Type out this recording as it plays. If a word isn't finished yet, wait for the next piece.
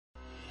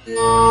My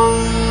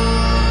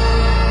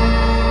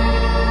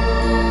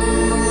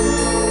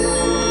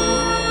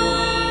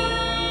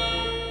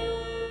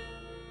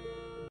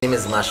name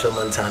is Machel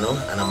Montano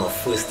and I'm a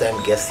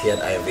first-time guest here at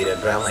Ayurveda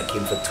Gram. I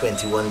came for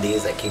 21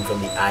 days. I came from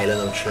the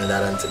island of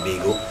Trinidad and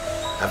Tobago.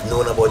 I've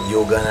known about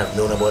yoga and I've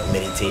known about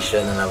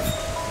meditation, and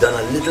I've done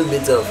a little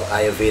bit of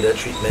Ayurveda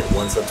treatment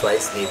once or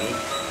twice maybe,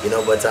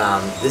 but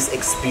this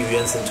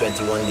experience in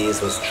 21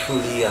 days was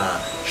truly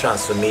a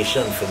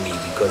transformation for me,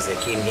 because I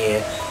came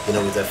here,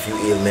 with a few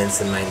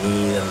ailments in my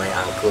knees and my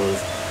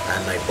ankles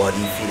and my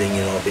body feeling,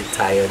 a bit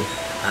tired.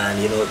 And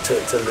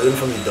to learn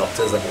from the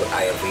doctors about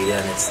Ayurveda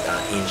and its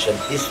ancient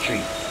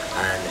history,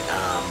 and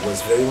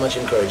was very much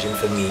encouraging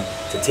for me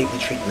to take the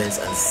treatments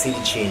and see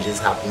the changes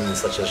happening in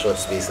such a short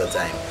space of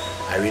time.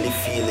 I really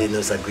feel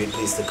it's a great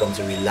place to come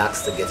to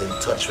relax, to get in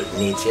touch with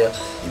nature,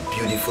 the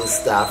beautiful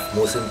staff,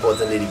 most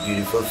importantly the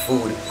beautiful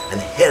food and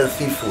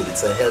healthy food.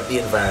 It's a healthy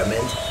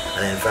environment,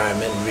 an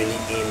environment really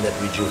aimed at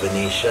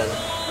rejuvenation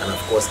and of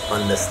course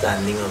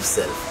understanding of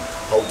self.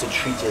 How to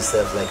treat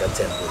yourself like a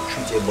temple,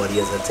 treat your body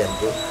as a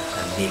temple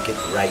and make it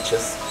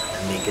righteous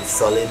and make it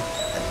solid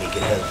and make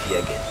it healthy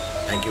again.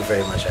 Thank you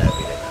very much,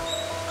 Ayurveda.